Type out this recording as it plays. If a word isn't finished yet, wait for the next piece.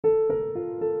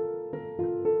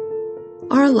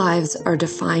Our lives are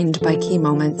defined by key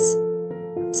moments,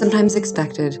 sometimes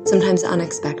expected, sometimes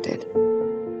unexpected.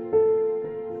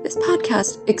 This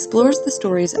podcast explores the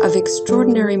stories of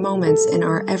extraordinary moments in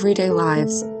our everyday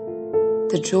lives,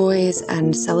 the joys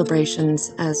and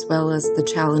celebrations, as well as the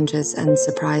challenges and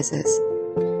surprises.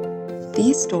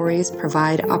 These stories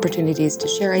provide opportunities to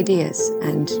share ideas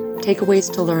and takeaways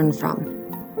to learn from,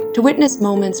 to witness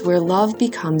moments where love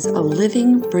becomes a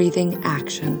living, breathing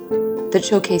action that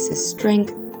showcases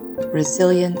strength,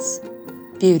 resilience,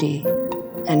 beauty,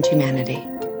 and humanity.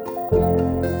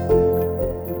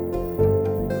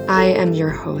 I am your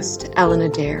host, Ellen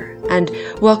Adair, and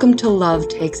welcome to Love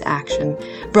Takes Action,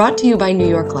 brought to you by New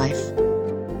York Life,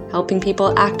 helping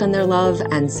people act on their love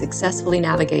and successfully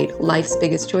navigate life's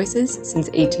biggest choices since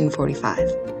 1845.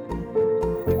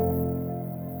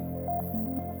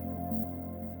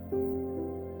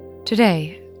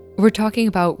 Today, we're talking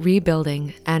about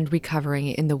rebuilding and recovering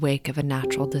in the wake of a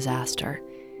natural disaster.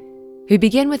 We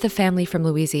begin with a family from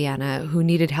Louisiana who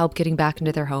needed help getting back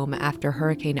into their home after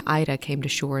Hurricane Ida came to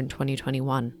shore in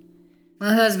 2021.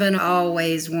 My husband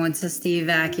always wants us to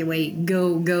evacuate.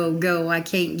 Go, go, go. I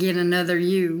can't get another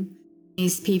you.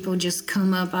 These people just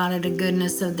come up out of the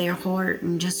goodness of their heart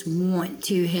and just want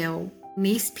to help.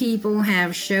 These people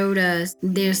have showed us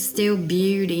there's still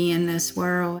beauty in this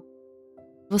world.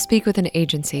 We'll speak with an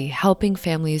agency helping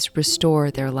families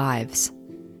restore their lives.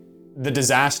 The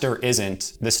disaster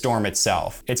isn't the storm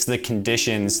itself. It's the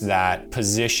conditions that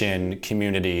position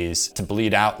communities to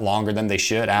bleed out longer than they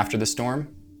should after the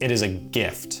storm. It is a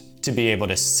gift to be able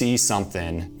to see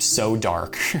something so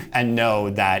dark and know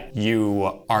that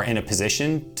you are in a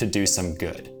position to do some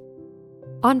good.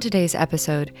 On today's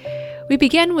episode, we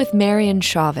begin with Marian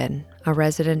Chauvin, a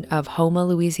resident of Houma,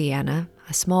 Louisiana,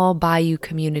 a small bayou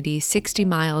community 60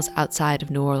 miles outside of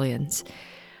New Orleans.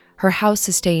 Her house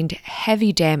sustained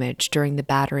heavy damage during the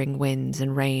battering winds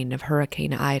and rain of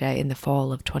Hurricane Ida in the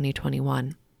fall of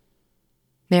 2021.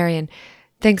 Marian,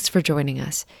 thanks for joining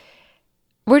us.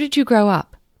 Where did you grow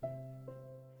up?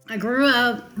 I grew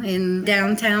up in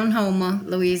downtown Houma,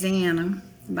 Louisiana,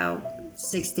 about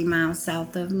 60 miles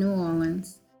south of New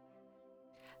Orleans.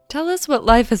 Tell us what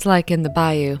life is like in the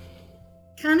bayou.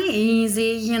 Kind of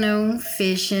easy,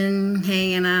 fishing,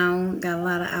 hanging out, got a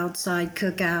lot of outside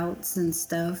cookouts and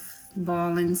stuff,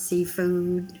 boiling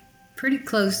seafood. Pretty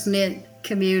close-knit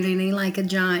community, like a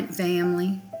giant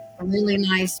family. A really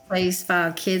nice place for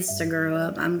our kids to grow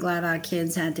up. I'm glad our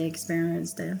kids had to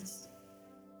experience this.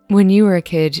 When you were a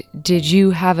kid, did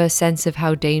you have a sense of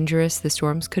how dangerous the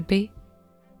storms could be?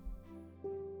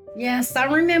 Yes, I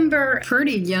remember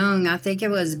pretty young. I think it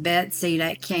was Betsy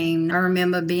that came. I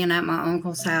remember being at my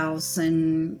uncle's house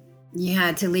and you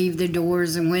had to leave the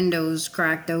doors and windows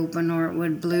cracked open or it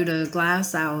would blow the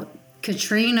glass out.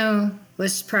 Katrina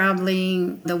was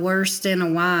probably the worst in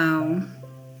a while.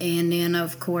 And then,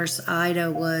 of course, Ida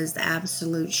was the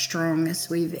absolute strongest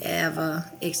we've ever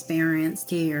experienced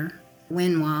here,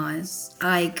 wind-wise.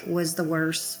 Ike was the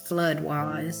worst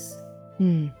flood-wise.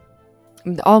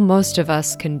 All most of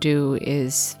us can do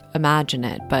is imagine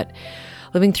it, but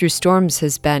living through storms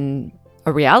has been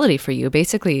a reality for you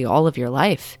basically all of your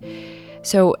life.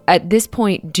 So at this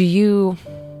point, do you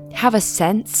have a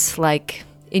sense, like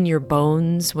in your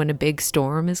bones, when a big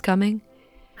storm is coming?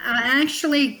 I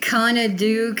actually kind of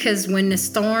do, because when the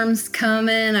storm's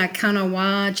coming, I kind of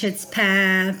watch its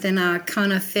path and I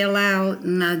kind of fill out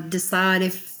and I decide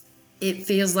if it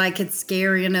feels like it's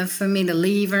scary enough for me to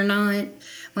leave or not.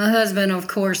 My husband, of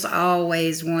course,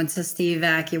 always wants us to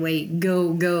evacuate.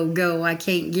 Go, go, go. I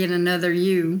can't get another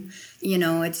you.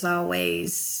 It's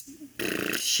always,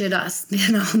 should I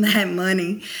spend all that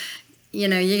money? You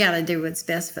got to do what's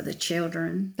best for the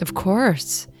children. Of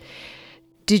course.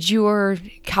 Did your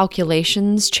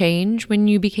calculations change when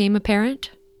you became a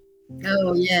parent?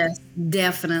 Oh, yes,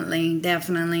 definitely.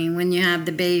 When you have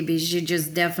the babies, you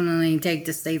just definitely take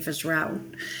the safest route,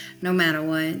 no matter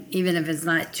what. Even if it's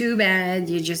not too bad,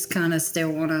 you just kind of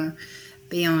still want to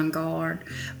be on guard.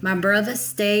 My brother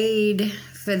stayed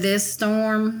for this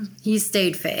storm. He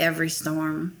stayed for every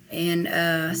storm and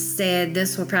said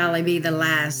this will probably be the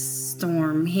last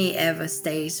storm he ever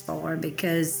stays for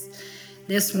because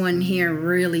this one here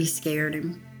really scared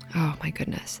him. Oh, my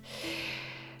goodness.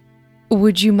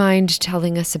 Would you mind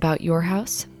telling us about your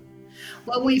house?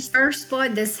 Well, we first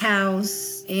bought this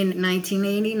house in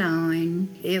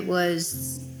 1989. It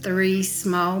was 3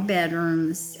 small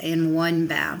bedrooms and 1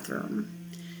 bathroom.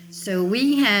 So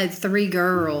we had 3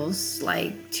 girls,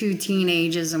 like 2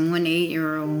 teenagers and 1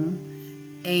 8-year-old.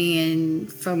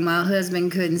 And for my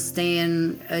husband couldn't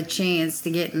stand a chance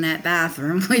to get in that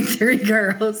bathroom with 3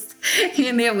 girls,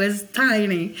 and it was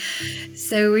tiny.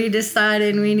 So we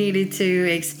decided we needed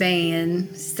to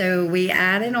expand. So we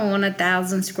added on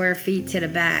 1,000 square feet to the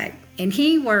back. And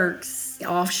he works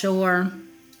offshore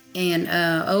and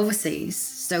overseas.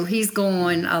 So he's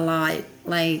going a lot,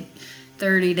 like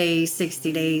 30 days,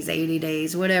 60 days, 80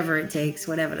 days, whatever it takes,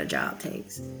 whatever the job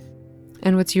takes.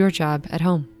 And what's your job at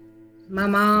home? My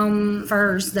mom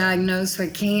first diagnosed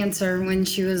with cancer when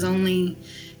she was only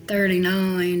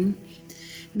 39.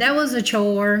 That was a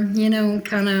chore,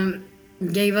 kind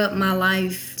of gave up my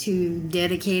life to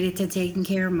dedicate it to taking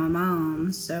care of my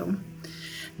mom. So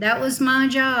that was my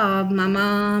job. My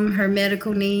mom, her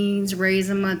medical needs,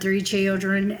 raising my 3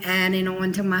 children, adding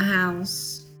on to my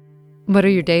house. What are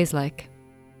your days like?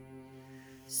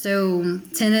 So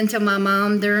tending to my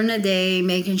mom during the day,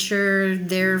 making sure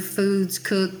their food's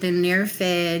cooked and they're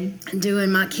fed,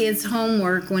 doing my kids'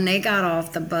 homework when they got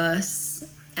off the bus,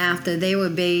 after they were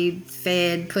bathed,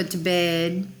 fed, put to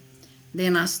bed.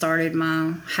 Then I started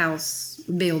my house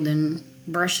building,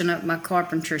 brushing up my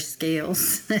carpentry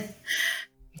skills.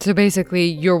 So basically,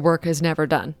 your work is never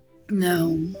done.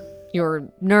 No. You're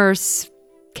nurse,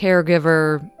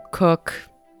 caregiver, cook,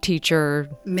 teacher,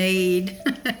 Maid.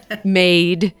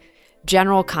 maid,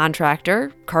 general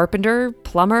contractor, carpenter,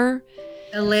 plumber.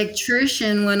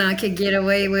 Electrician when I could get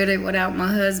away with it without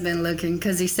my husband looking,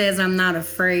 because he says I'm not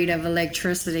afraid of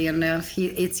electricity enough.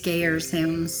 It scares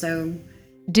him. So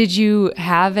Did you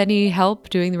have any help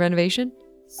doing the renovation?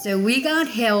 we got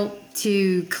help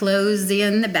to close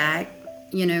in the back,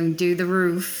 do the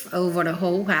roof over the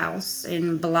whole house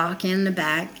and block in the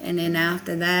back. And then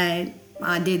after that,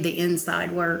 I did the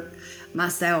inside work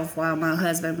myself while my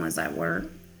husband was at work.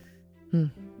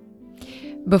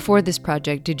 Before this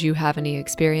project, did you have any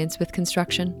experience with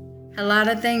construction? A lot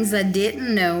of things I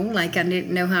didn't know, like I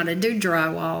didn't know how to do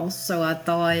drywall. So I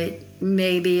thought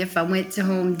maybe if I went to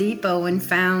Home Depot and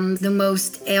found the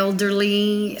most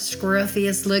elderly,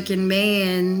 scruffiest looking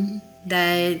man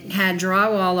that had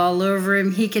drywall all over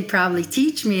him, he could probably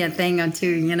teach me a thing or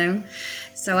two,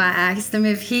 So I asked him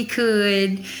if he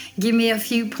could give me a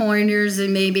few pointers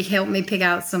and maybe help me pick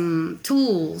out some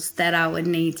tools that I would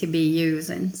need to be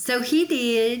using. So he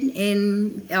did,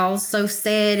 and also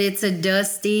said it's a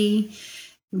dusty,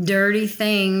 dirty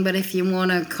thing, but if you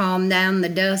want to calm down the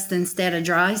dust instead of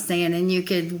dry sanding, you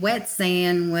could wet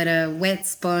sand with a wet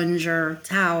sponge or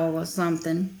towel or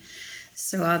something.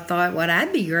 So I thought, well,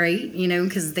 that'd be great,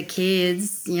 because the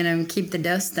kids, keep the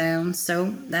dust down.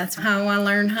 So that's how I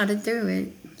learned how to do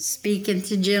it. Speaking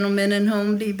to gentlemen in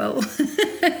Home Depot.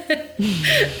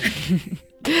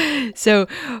 So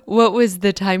what was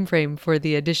the time frame for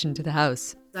the addition to the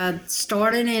house? I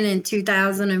started in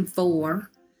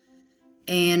 2004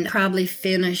 and probably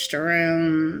finished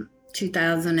around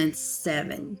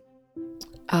 2007.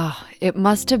 Oh, it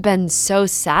must have been so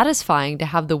satisfying to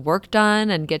have the work done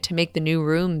and get to make the new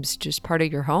rooms just part of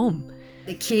your home.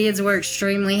 The kids were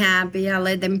extremely happy. I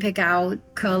let them pick out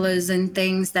colors and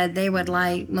things that they would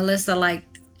like. Melissa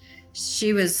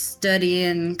she was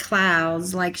studying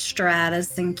clouds like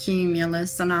stratus and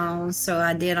cumulus and all. So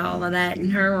I did all of that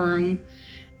in her room.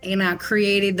 And I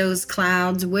created those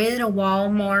clouds with a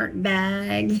Walmart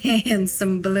bag and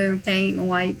some blue paint and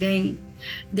white paint.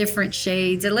 Different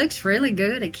shades. It looks really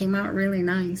good. It came out really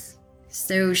nice.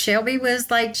 So Shelby was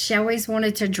she always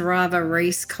wanted to drive a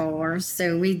race car.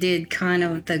 So we did kind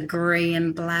of the gray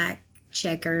and black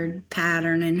checkered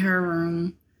pattern in her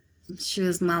room. She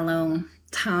was my little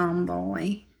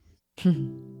tomboy.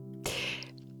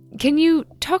 Can you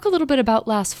talk a little bit about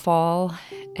last fall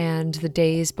and the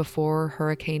days before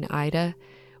Hurricane Ida?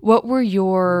 What were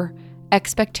your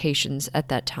expectations at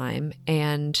that time,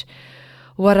 and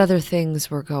what other things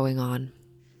were going on?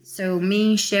 So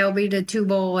me, Shelby, the 2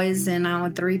 boys, and our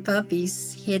 3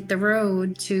 puppies hit the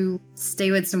road to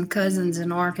stay with some cousins in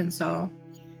Arkansas.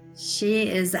 She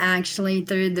is actually,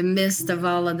 through the midst of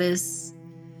all of this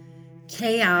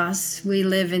chaos we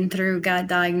living through, got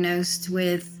diagnosed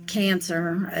with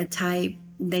cancer, a type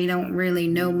they don't really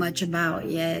know much about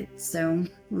yet. So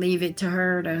leave it to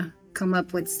her to come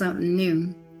up with something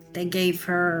new. They gave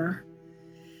her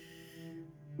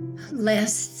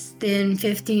less than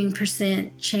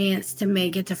 15% chance to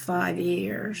make it to 5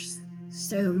 years.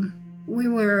 So we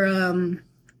were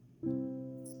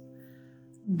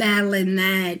battling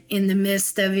that in the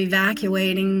midst of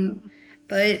evacuating,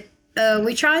 but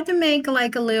we tried to make a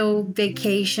little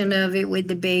vacation of it with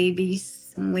the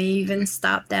babies. We even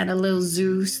stopped at a little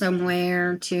zoo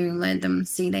somewhere to let them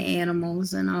see the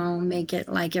animals and all, make it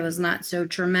like it was not so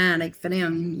traumatic for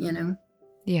them,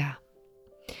 Yeah.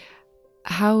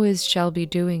 How is Shelby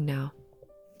doing now?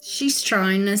 She's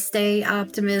trying to stay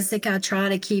optimistic. I try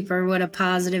to keep her with a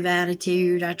positive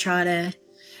attitude. I try to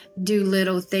do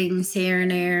little things here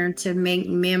and there to make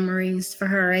memories for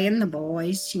her and the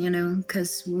boys,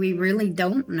 because we really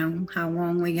don't know how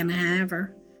long we're going to have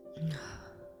her.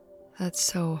 That's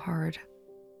so hard.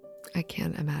 I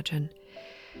can't imagine.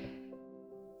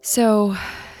 So,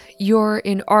 you're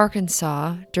in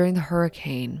Arkansas during the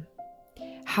hurricane.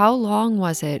 How long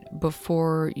was it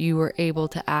before you were able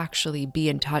to actually be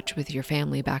in touch with your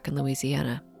family back in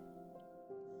Louisiana?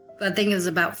 I think it was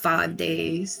about 5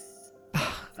 days.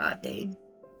 5 days.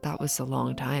 That was a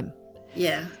long time.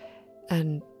 Yeah.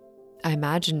 And I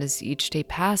imagine as each day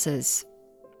passes,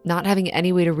 not having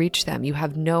any way to reach them, you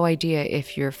have no idea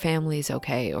if your family's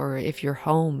okay or if your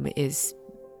home is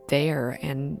there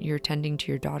and you're tending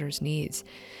to your daughter's needs.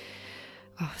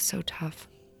 Oh, so tough.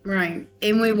 Right.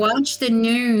 And we watched the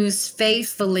news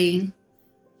faithfully,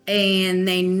 and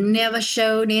they never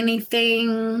showed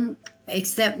anything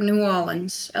except New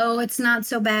Orleans. Oh, it's not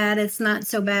so bad. It's not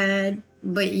so bad.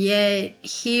 But yet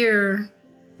here,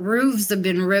 roofs have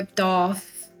been ripped off.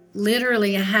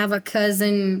 Literally, I have a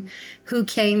cousin who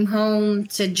came home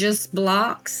to just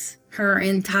blocks. Her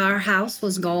entire house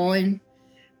was gone.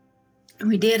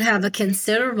 We did have a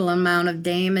considerable amount of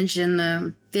damage in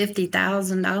the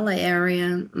 $50,000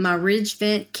 area. My ridge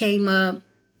vent came up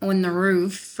on the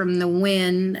roof from the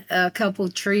wind. A couple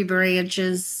tree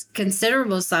branches,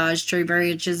 considerable sized tree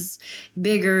branches,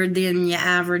 bigger than your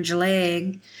average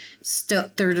leg,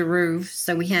 stuck through the roof.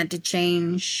 So we had to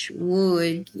change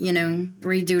wood,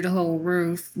 redo the whole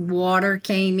roof. Water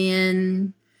came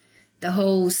in the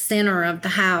whole center of the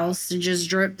house, just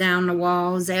dripped down the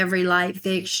walls, every light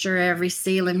fixture, every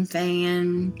ceiling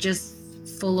fan, just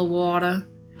full of water.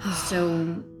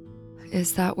 So,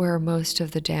 is that where most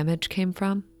of the damage came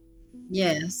from?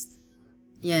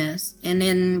 yes. And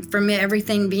then from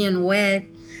everything being wet,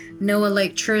 no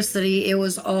electricity. It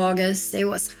was August. It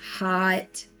was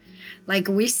hot. Like,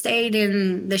 we stayed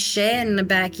in the shed in the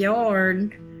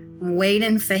backyard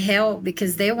waiting for help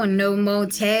because there were no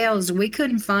motels. We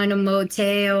couldn't find a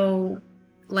motel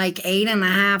like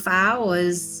 8.5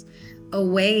 hours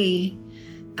away,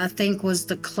 I think was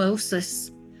the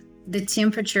closest. The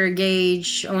temperature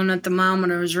gauge on the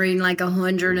thermometer was reading like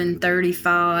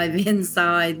 135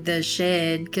 inside the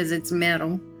shed because it's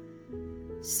metal.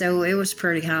 So it was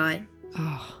pretty hot.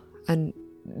 Oh, and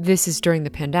this is during the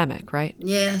pandemic, right?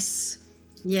 Yes.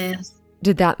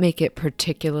 Did that make it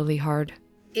particularly hard?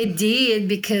 It did,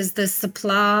 because the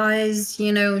supplies,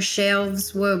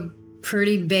 shelves were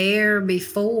pretty bare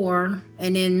before,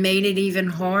 and then made it even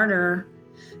harder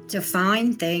to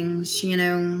find things,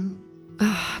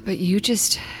 But you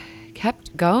just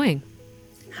kept going.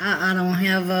 I don't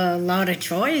have a lot of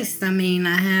choice. I mean,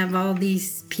 I have all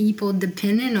these people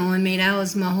depending on me. That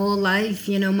was my whole life.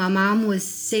 My mom was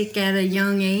sick at a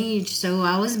young age, so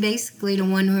I was basically the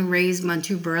one who raised my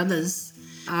two brothers.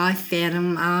 I fed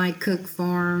them, I cooked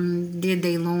for them, did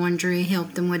their laundry,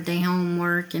 helped them with their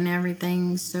homework and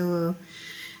everything. So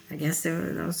I guess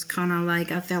it was kind of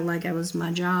like, I felt like it was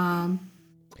my job.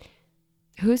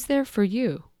 Who's there for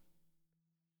you?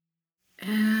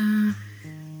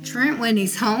 Trent, when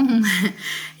he's home,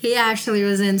 he actually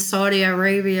was in Saudi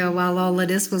Arabia while all of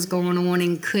this was going on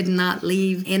and could not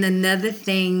leave. And another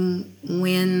thing,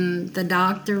 when the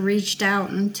doctor reached out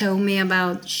and told me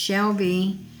about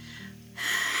Shelby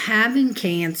having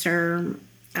cancer,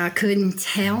 I couldn't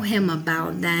tell him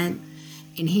about that.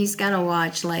 And he's got to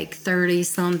watch like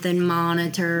 30-something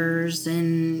monitors,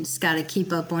 and he's got to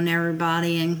keep up on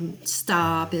everybody and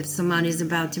stop if somebody's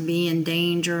about to be in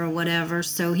danger or whatever.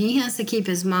 So he has to keep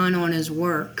his mind on his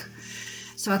work.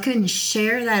 So I couldn't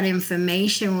share that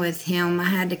information with him. I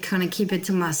had to kind of keep it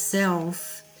to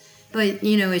myself. But,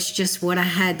 it's just what I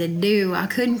had to do. I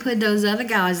couldn't put those other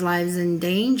guys' lives in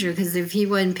danger, because if he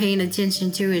wasn't paying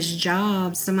attention to his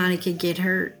job, somebody could get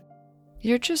hurt.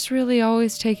 You're just really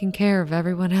always taking care of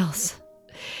everyone else.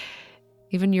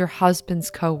 Even your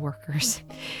husband's coworkers.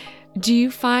 Do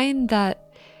you find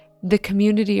that the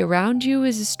community around you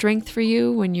is a strength for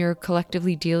you when you're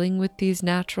collectively dealing with these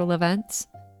natural events?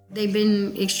 They've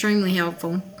been extremely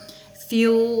helpful.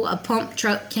 Fuel, a pump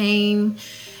truck came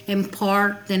and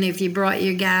parked, and if you brought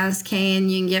your gas can,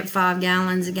 you can get 5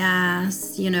 gallons of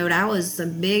gas. That was a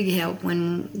big help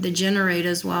when the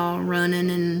generators were all running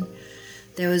and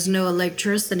there was no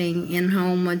electricity in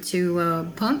home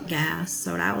to pump gas,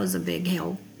 so that was a big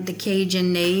help. The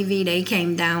Cajun Navy, they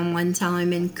came down one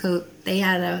time and cooked. They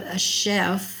had a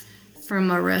chef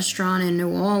from a restaurant in New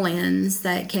Orleans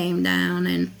that came down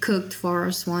and cooked for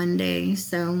us one day,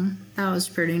 so that was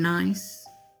pretty nice.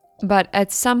 But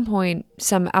at some point,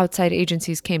 some outside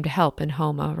agencies came to help in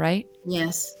Houma, right?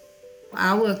 Yes.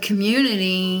 Our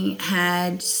community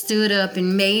had stood up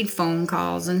and made phone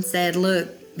calls and said, look,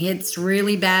 it's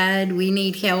really bad. We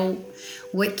need help.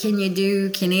 What can you do?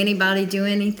 Can anybody do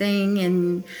anything?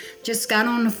 And just got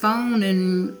on the phone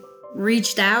and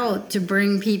reached out to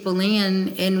bring people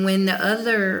in. And when the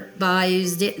other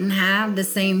bayous didn't have the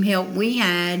same help we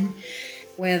had,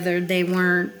 whether they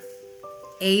weren't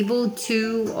able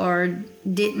to or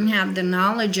didn't have the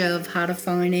knowledge of how to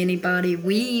find anybody,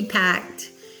 we packed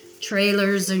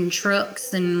trailers and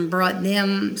trucks and brought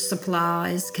them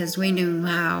supplies because we knew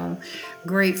how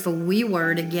grateful we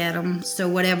were to get them. So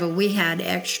whatever we had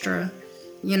extra,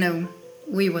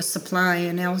 we were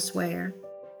supplying elsewhere.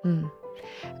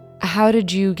 How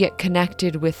did you get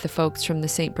connected with the folks from the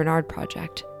St. Bernard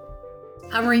Project?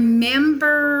 I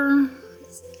remember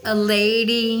a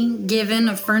lady giving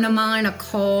a friend of mine a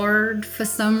card for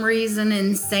some reason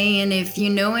and saying, if you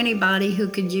know anybody who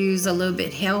could use a little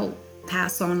bit help,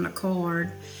 pass on the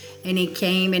card. And he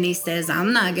came and he says,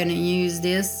 I'm not going to use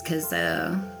this because,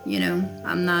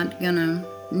 I'm not going to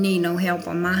need no help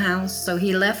on my house. So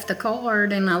he left the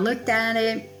card and I looked at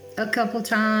it a couple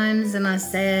times and I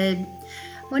said,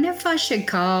 wonder if I should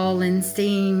call and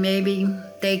see maybe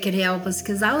they could help us,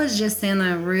 because I was just in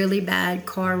a really bad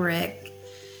car wreck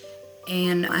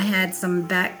and I had some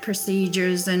back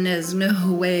procedures and there's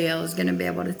no way I was going to be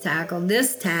able to tackle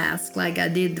this task like I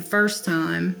did the first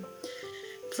time.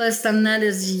 Plus, I'm not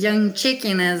as young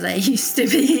chicken as I used to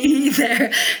be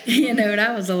either.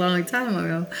 That was a long time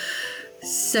ago.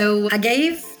 So I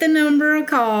gave the number a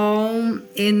call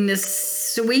in the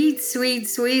sweet, sweet,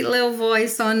 sweet little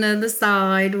voice on the other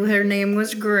side. Her name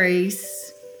was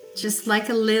Grace. Just like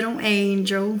a little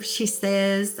angel. She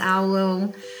says, I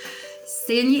will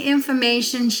send you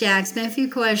information. She asked me a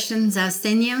few questions. I'll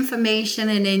send you information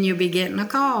and then you'll be getting a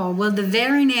call. Well, the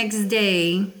very next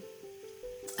day,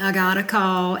 I got a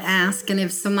call asking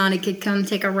if somebody could come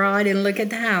take a ride and look at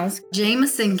the house.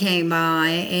 Jameson came by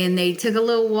and they took a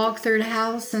little walk through the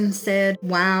house and said,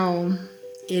 wow,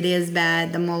 it is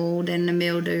bad, the mold and the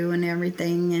mildew and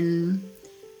everything. And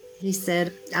he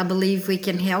said, I believe we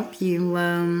can help you.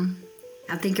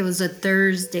 I think it was a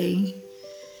Thursday.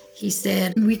 He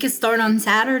said, we could start on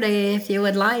Saturday if you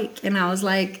would like. And I was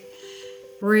like,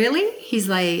 really? He's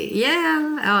like, yeah.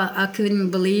 I couldn't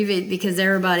believe it because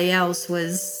everybody else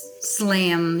was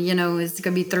slammed. It's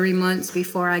going to be 3 months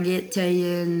before I get to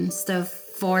you and stuff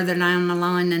farther down the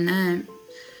line than that.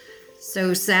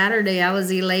 So Saturday, I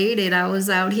was elated. I was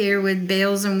out here with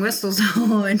bells and whistles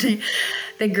on.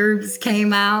 The groups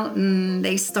came out and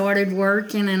they started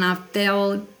working and I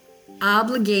felt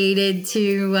obligated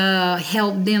to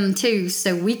help them too.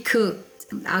 So we cooked.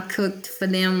 I cooked for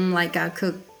them like I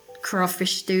cooked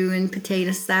crawfish stew and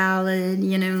potato salad,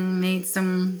 made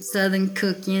some southern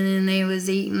cooking and they was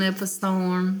eating up a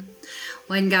storm.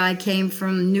 One guy came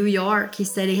from New York. He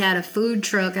said he had a food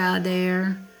truck out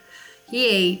there. He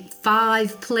ate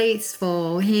 5 plates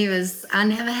full. I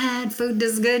never had food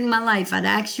this good in my life. I'd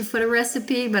ask you for the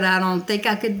recipe, but I don't think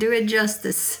I could do it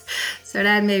justice. So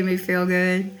that made me feel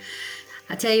good.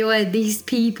 I tell you what, these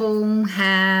people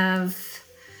have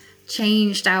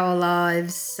changed our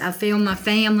lives. I feel my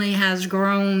family has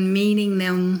grown meeting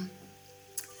them.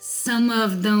 Some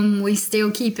of them we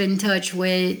still keep in touch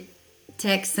with,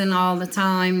 texting all the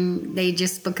time. They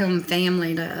just become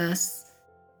family to us.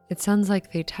 It sounds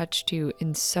like they touched you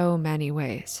in so many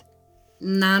ways.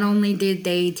 Not only did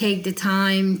they take the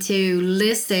time to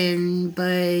listen,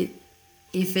 but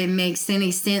if it makes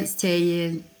any sense to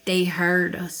you, they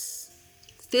heard us.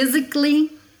 Physically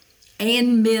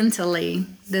and mentally,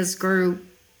 this group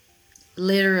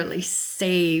literally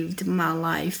saved my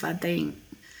life, I think.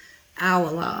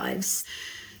 Our lives.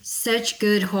 Such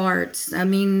good hearts. I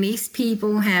mean, these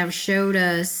people have showed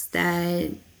us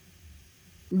that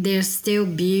there's still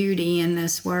beauty in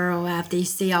this world after you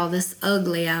see all this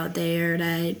ugly out there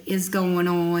that is going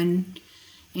on.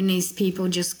 And these people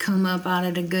just come up out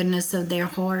of the goodness of their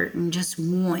heart and just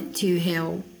want to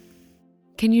help.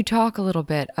 Can you talk a little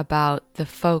bit about the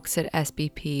folks at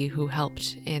SBP who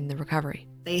helped in the recovery?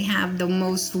 They have the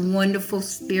most wonderful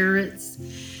spirits.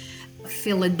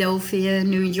 Philadelphia,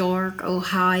 New York,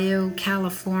 Ohio,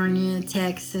 California,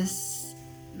 Texas,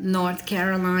 North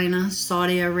Carolina,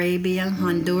 Saudi Arabia,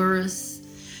 Honduras.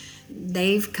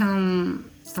 They've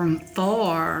come from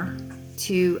far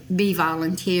to be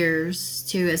volunteers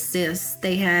to assist.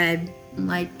 They had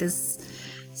like this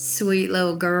sweet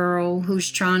little girl who's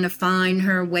trying to find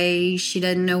her way. She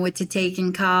doesn't know what to take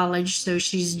in college, so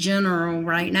she's general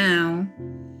right now.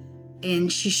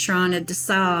 And she's trying to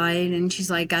decide, and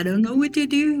she's like, I don't know what to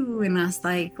do. And I was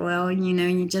like, well,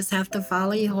 you just have to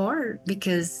follow your heart,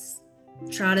 because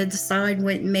try to decide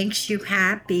what makes you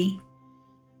happy.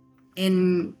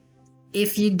 And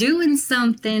if you're doing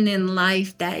something in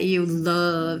life that you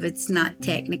love, it's not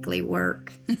technically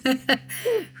work,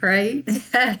 right?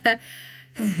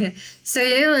 So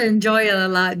you'll enjoy it a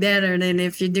lot better than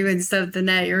if you're doing something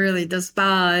that you really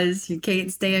despise. You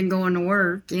can't stand going to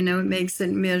work, it makes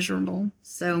it miserable.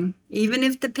 So even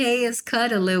if the pay is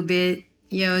cut a little bit,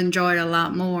 you'll enjoy it a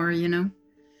lot more,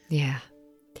 Yeah.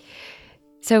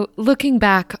 So looking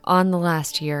back on the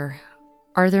last year,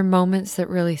 are there moments that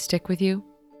really stick with you?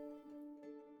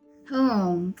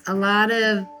 Oh, a lot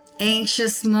of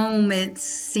anxious moments,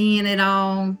 seeing it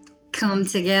all come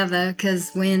together,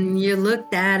 because when you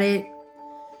looked at it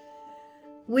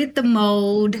with the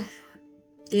mold,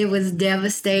 it was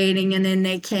devastating. And then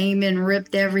they came and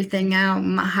ripped everything out.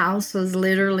 My house was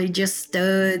literally just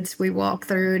studs. We walked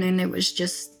through it and it was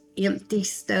just empty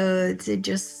studs. It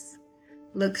just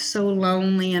looked so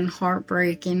lonely and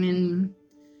heartbreaking. And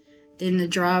then the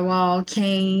drywall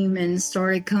came and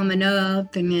started coming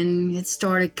up, and then it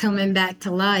started coming back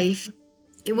to life.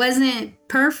 It wasn't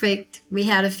perfect. We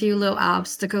had a few little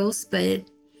obstacles, but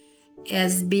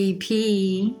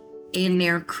SBP and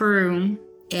their crew,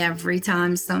 every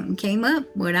time something came up,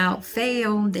 without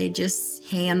fail, they just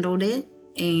handled it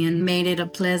and made it a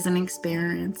pleasant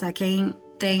experience. I can't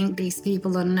thank these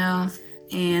people enough,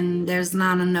 and there's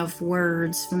not enough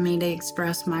words for me to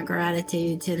express my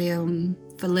gratitude to them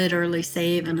for literally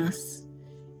saving us,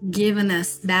 giving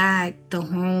us back the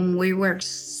home we worked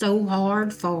so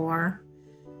hard for,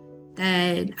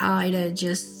 that Ida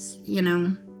just,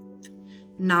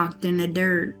 knocked in the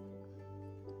dirt.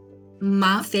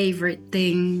 My favorite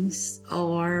things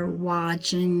are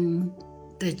watching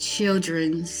the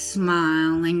children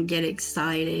smile and get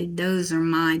excited. Those are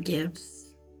my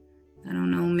gifts. I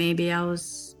don't know, maybe I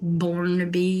was born to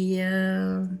be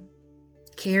a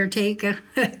caretaker.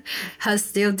 I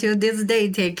still till this day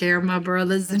take care of my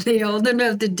brothers, and they're old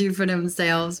enough to do for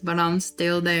themselves, but I'm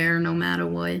still there no matter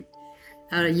what.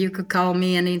 You could call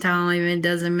me anytime, it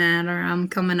doesn't matter. I'm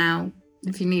coming out.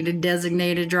 If you need a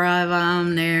designated driver,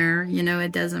 I'm there.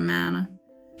 It doesn't matter.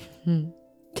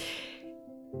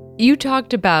 You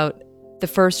talked about the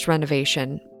first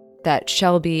renovation, that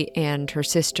Shelby and her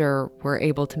sister were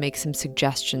able to make some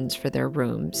suggestions for their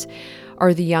rooms.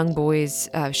 Are the young boys,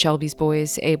 Shelby's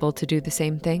boys, able to do the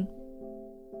same thing?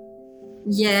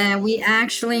 Yeah, we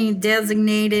actually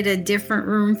designated a different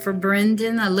room for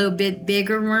Brendan, a little bit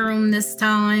bigger room this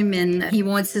time, and he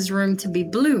wants his room to be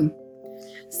blue.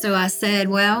 So I said,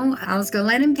 well, I was going to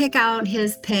let him pick out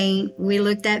his paint. We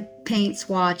looked at paint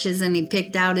swatches, and he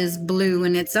picked out his blue,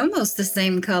 and it's almost the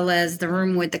same color as the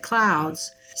room with the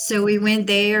clouds. So we went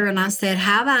there, and I said,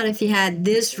 how about if you had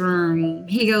this room?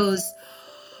 He goes,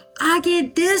 I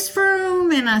get this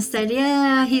room. And I said,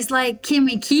 yeah. He's like, can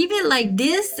we keep it like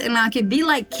this? And I could be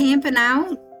like camping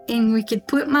out, and we could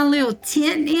put my little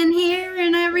tent in here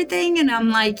and everything. And I'm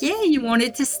like, yeah, you want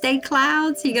it to stay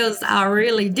clouds? He goes, I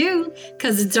really do,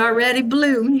 because it's already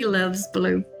blue. He loves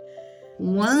blue.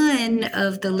 One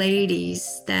of the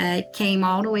ladies that came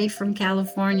all the way from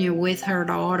California with her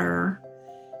daughter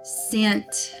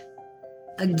sent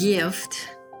a gift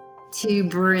to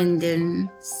Brendan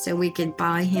so we could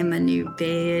buy him a new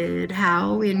bed.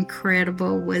 How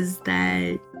incredible was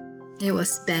that? It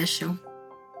was special.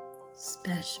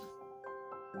 Special.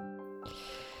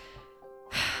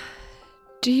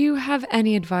 Do you have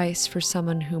any advice for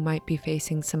someone who might be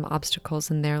facing some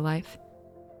obstacles in their life?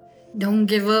 Don't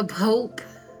give up hope.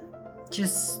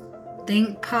 Just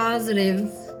think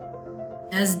positive.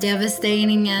 As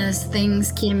devastating as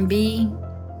things can be,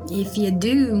 if you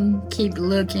do keep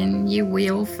looking, you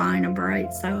will find a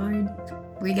bright side.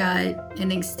 We got an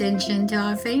extension to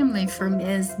our family from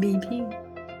SBP.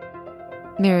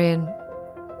 Marian,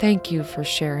 thank you for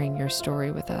sharing your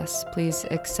story with us. Please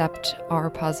accept our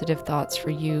positive thoughts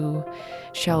for you,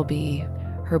 Shelby,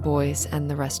 her boys, and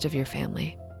the rest of your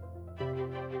family.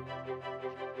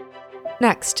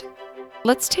 Next,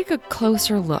 let's take a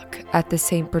closer look at the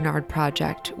St. Bernard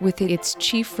Project with its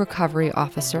Chief Recovery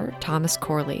Officer, Thomas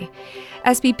Corley.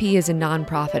 SBP is a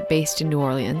nonprofit based in New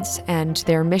Orleans, and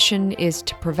their mission is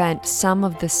to prevent some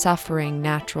of the suffering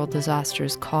natural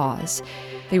disasters cause.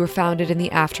 They were founded in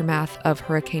the aftermath of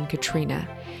Hurricane Katrina,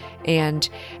 and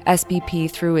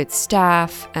SBP, through its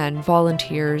staff and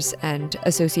volunteers and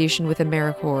association with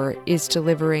AmeriCorps, is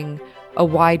delivering a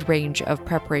wide range of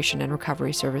preparation and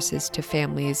recovery services to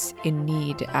families in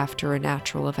need after a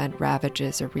natural event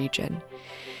ravages a region.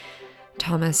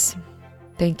 Thomas,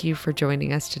 Thank you for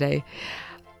joining us today.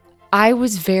 I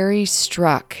was very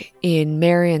struck in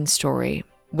Marian's story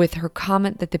with her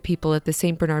comment that the people at the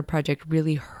St. Bernard Project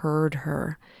really heard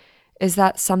her. Is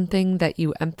that something that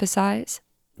you emphasize?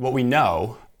 What we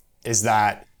know is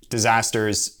that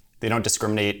disasters, they don't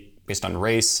discriminate based on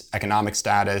race, economic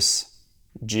status,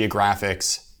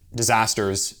 geographics.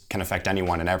 Disasters can affect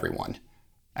anyone and everyone.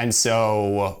 And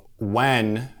so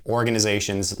when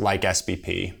organizations like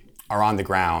SBP are on the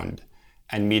ground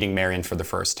and meeting Marian for the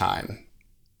first time,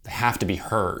 they have to be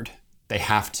heard. They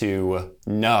have to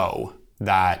know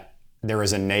that there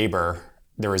is a neighbor,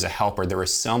 there is a helper, there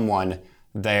is someone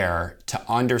there to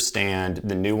understand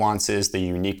the nuances, the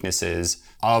uniquenesses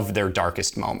of their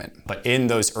darkest moment. But in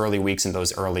those early weeks and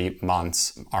those early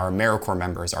months, our AmeriCorps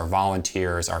members, our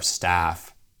volunteers, our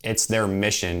staff, it's their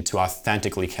mission to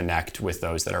authentically connect with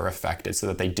those that are affected so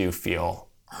that they do feel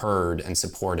heard and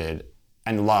supported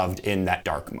and loved in that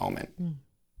dark moment.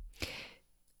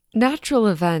 Natural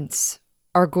events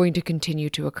are going to continue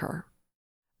to occur,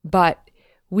 but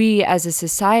we as a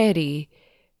society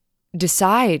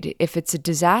decide if it's a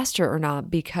disaster or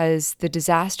not because the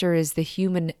disaster is the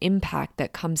human impact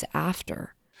that comes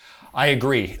after. I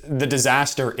agree. The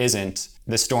disaster isn't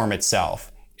the storm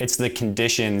itself. It's the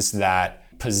conditions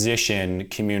that position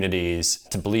communities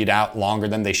to bleed out longer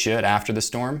than they should after the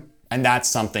storm. And that's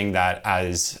something that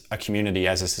as a community,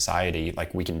 as a society,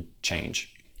 we can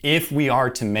change. If we are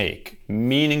to make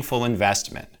meaningful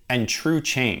investment and true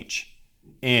change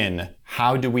in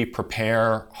how do we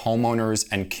prepare homeowners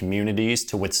and communities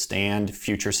to withstand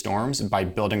future storms by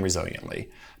building resiliently,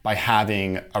 by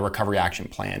having a recovery action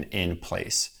plan in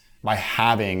place, by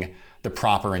having the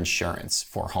proper insurance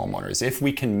for homeowners. If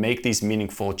we can make these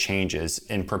meaningful changes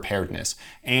in preparedness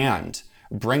and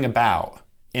bring about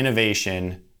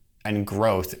innovation and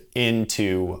growth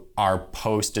into our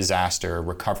post-disaster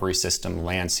recovery system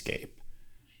landscape,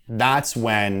 that's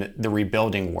when the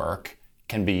rebuilding work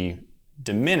can be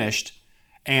diminished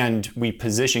and we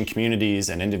position communities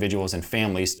and individuals and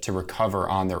families to recover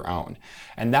on their own.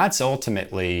 And that's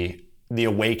ultimately the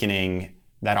awakening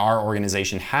that our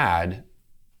organization had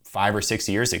 5 or 6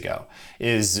 years ago,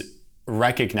 is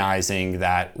recognizing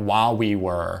that while we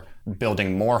were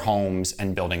building more homes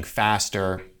and building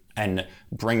faster and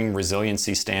bringing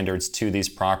resiliency standards to these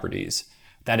properties,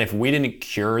 that if we didn't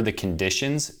cure the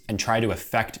conditions and try to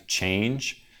affect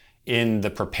change in the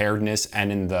preparedness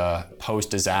and in the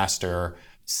post-disaster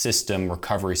system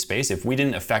recovery space, if we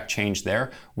didn't affect change there,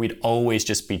 we'd always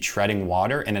just be treading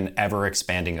water in an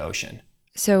ever-expanding ocean.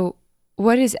 So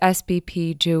what is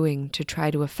SBP doing to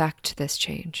try to affect this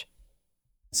change?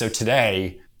 So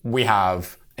today, we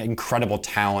have incredible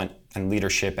talent and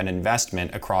leadership and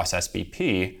investment across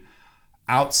SBP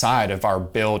outside of our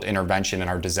build, intervention, and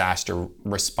our disaster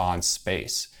response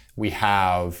space. We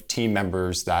have team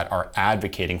members that are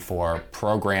advocating for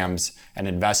programs and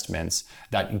investments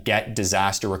that get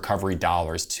disaster recovery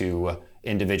dollars to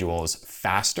individuals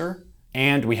faster.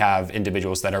 And we have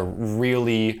individuals that are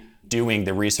really doing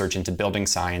the research into building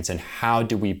science and how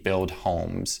do we build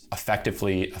homes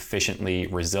effectively, efficiently,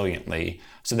 resiliently,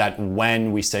 so that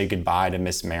when we say goodbye to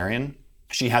Miss Marian,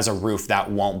 she has a roof that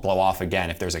won't blow off again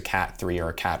if there's a Cat 3 or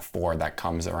a Cat 4 that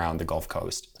comes around the Gulf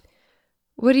Coast.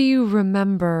 What do you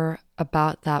remember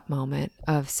about that moment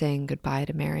of saying goodbye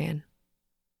to Marian?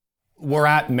 We're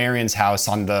at Marian's house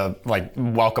on the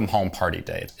welcome home party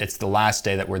day. It's the last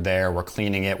day that we're there. We're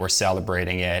cleaning it, we're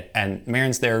celebrating it. And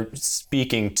Marian's there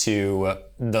speaking to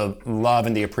the love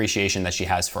and the appreciation that she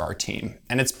has for our team.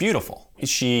 And it's beautiful.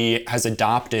 She has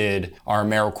adopted our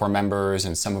AmeriCorps members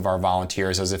and some of our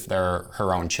volunteers as if they're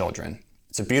her own children.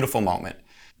 It's a beautiful moment.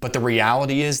 But the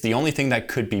reality is the only thing that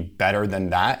could be better than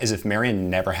that is if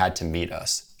Marian never had to meet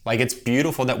us. It's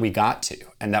beautiful that we got to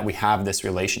and that we have this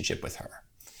relationship with her.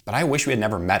 But I wish we had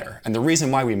never met her. And the reason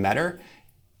why we met her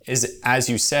is, as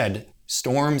you said,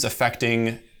 storms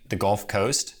affecting the Gulf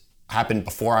Coast happened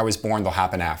before I was born, they'll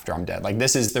happen after I'm dead.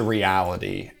 This is the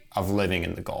reality of living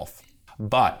in the Gulf.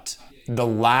 But the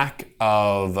lack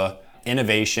of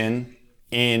innovation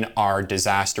in our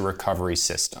disaster recovery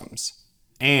systems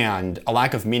and a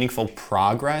lack of meaningful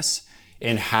progress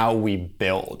in how we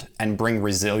build and bring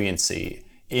resiliency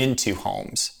into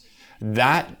homes,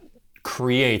 that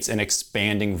creates an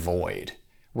expanding void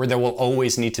where there will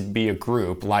always need to be a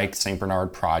group like St.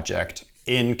 Bernard Project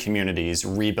in communities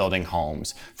rebuilding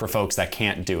homes for folks that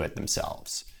can't do it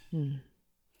themselves.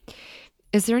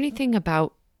 Is there anything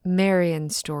about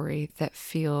Marian's story that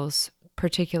feels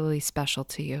particularly special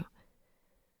to you?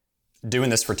 Doing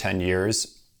this for 10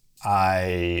 years,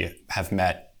 I have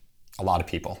met a lot of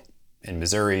people in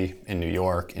Missouri, in New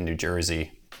York, in New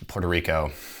Jersey, Puerto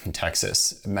Rico and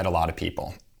Texas. Met a lot of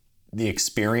people. The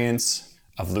experience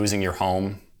of losing your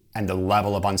home and the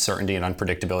level of uncertainty and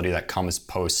unpredictability that comes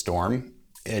post-storm,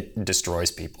 it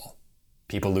destroys people.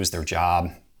 People lose their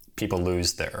job. People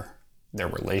lose their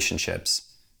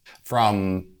relationships.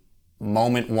 From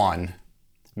moment one,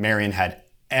 Marian had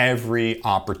every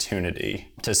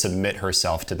opportunity to submit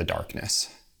herself to the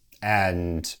darkness.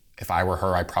 And if I were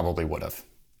her, I probably would have.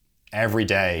 Every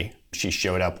day, she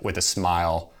showed up with a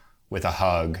smile, with a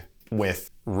hug, with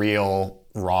real,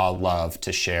 raw love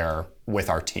to share with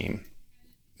our team.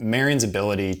 Marian's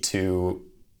ability to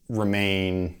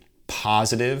remain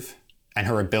positive and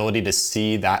her ability to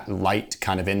see that light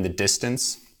kind of in the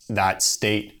distance, that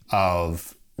state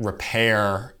of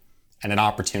repair and an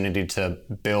opportunity to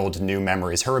build new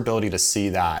memories, her ability to see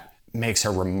that makes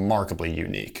her remarkably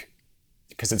unique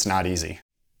because it's not easy.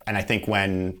 And I think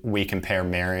when we compare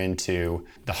Marian to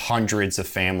the hundreds of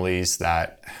families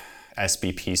that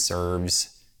SBP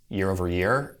serves year over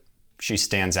year, she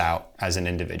stands out as an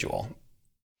individual.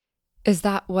 Is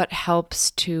that what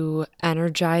helps to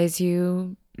energize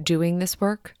you doing this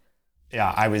work?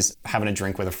 Yeah, I was having a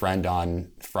drink with a friend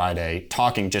on Friday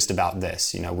talking just about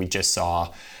this. We just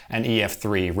saw an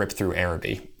EF3 rip through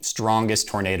Araby, strongest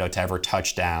tornado to ever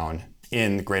touch down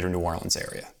in the greater New Orleans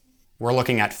area. We're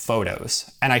looking at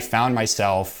photos, and I found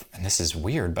myself, and this is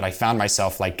weird, but I found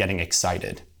myself like getting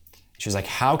excited. She was like,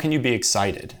 "How can you be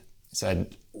excited?" I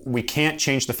said, "We can't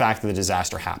change the fact that the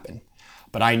disaster happened,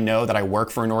 but I know that I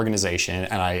work for an organization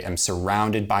and I am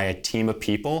surrounded by a team of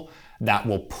people that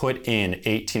will put in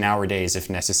 18-hour days if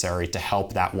necessary to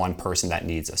help that one person that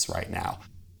needs us right now."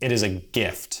 It is a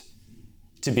gift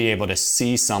to be able to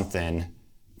see something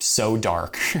so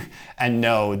dark and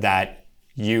know that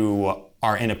you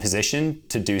are in a position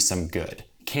to do some good.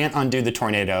 Can't undo the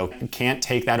tornado, can't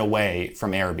take that away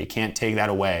from Araby, can't take that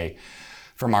away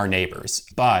from our neighbors,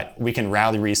 but we can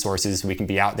rally resources, we can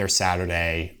be out there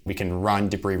Saturday, we can run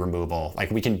debris removal,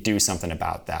 we can do something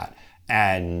about that.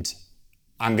 And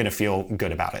I'm gonna feel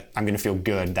good about it. I'm gonna feel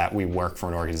good that we work for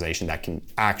an organization that can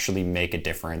actually make a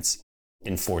difference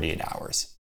in 48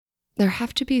 hours. There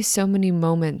have to be so many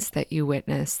moments that you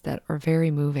witness that are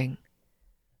very moving.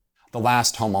 The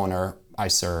last homeowner I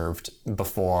served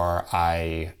before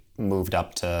I moved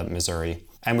up to Missouri,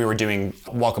 and we were doing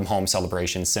welcome home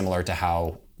celebrations similar to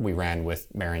how we ran with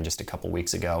Marian just a couple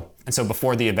weeks ago. And so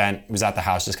before the event, I was at the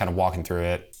house just kind of walking through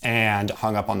it, and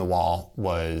hung up on the wall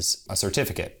was a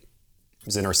certificate. It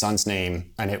was in her son's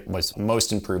name, and it was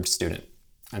most improved student.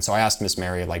 And so I asked Miss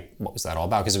Mary, what was that all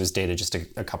about? Because it was dated just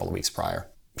a couple of weeks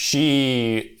prior.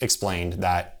 She explained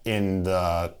that in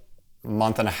the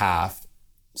month and a half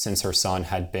since her son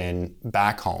had been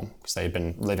back home, because they had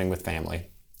been living with family,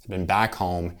 had been back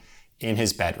home in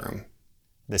his bedroom,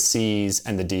 the C's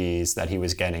and the D's that he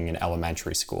was getting in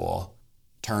elementary school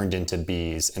turned into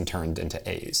B's and turned into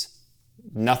A's.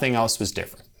 Nothing else was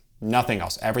different. Nothing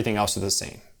else. Everything else was the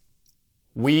same.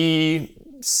 We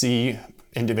see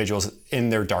individuals in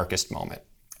their darkest moment.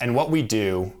 And what we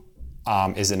do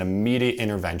is an immediate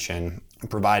intervention,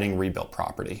 providing rebuilt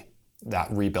property,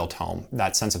 that rebuilt home,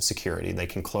 that sense of security. They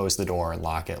can close the door and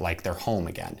lock it like they're home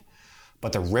again.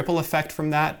 But the ripple effect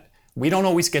from that, we don't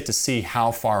always get to see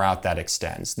how far out that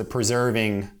extends. The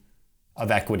preserving of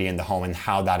equity in the home and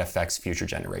how that affects future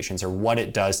generations, or what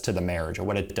it does to the marriage, or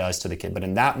what it does to the kid. But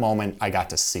in that moment, I got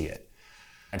to see it.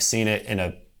 I've seen it in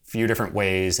a few different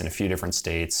ways, in a few different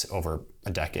states over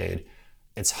a decade.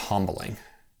 It's humbling.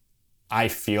 I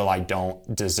feel I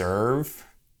don't deserve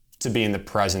to be in the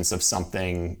presence of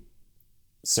something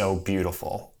so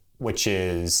beautiful, which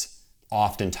is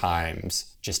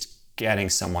oftentimes just getting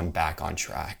someone back on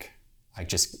track,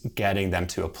 just getting them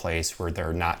to a place where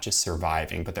they're not just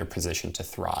surviving, but they're positioned to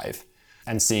thrive.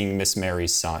 And seeing Miss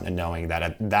Mary's son and knowing that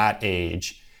at that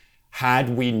age, had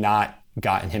we not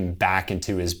gotten him back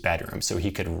into his bedroom so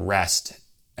he could rest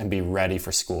and be ready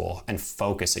for school and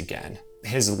focus again,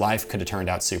 his life could have turned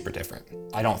out super different.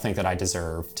 I don't think that I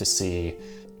deserve to see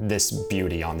this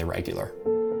beauty on the regular.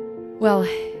 Well,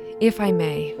 if I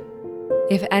may,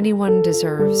 if anyone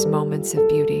deserves moments of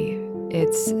beauty,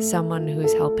 it's someone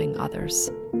who's helping others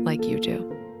like you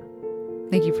do.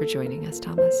 Thank you for joining us,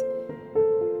 Thomas.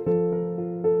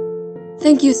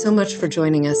 Thank you so much for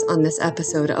joining us on this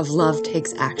episode of Love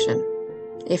Takes Action.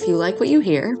 If you like what you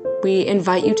hear, we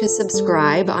invite you to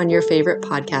subscribe on your favorite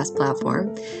podcast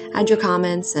platform, add your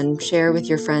comments, and share with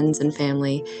your friends and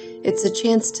family. It's a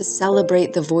chance to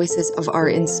celebrate the voices of our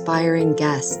inspiring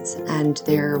guests and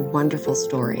their wonderful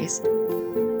stories.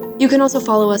 You can also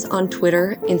follow us on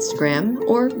Twitter, Instagram,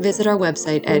 or visit our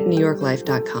website at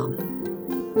newyorklife.com.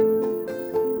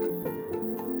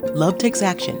 Love Takes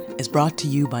Action is brought to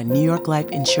you by New York Life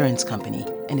Insurance Company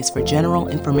and is for general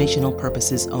informational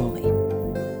purposes only.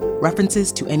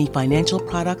 References to any financial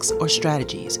products or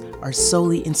strategies are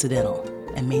solely incidental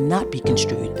and may not be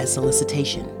construed as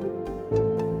solicitation.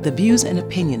 The views and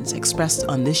opinions expressed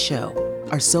on this show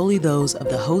are solely those of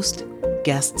the host,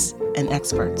 guests, and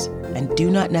experts, and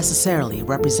do not necessarily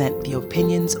represent the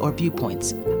opinions or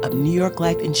viewpoints of New York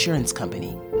Life Insurance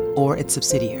Company or its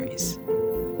subsidiaries.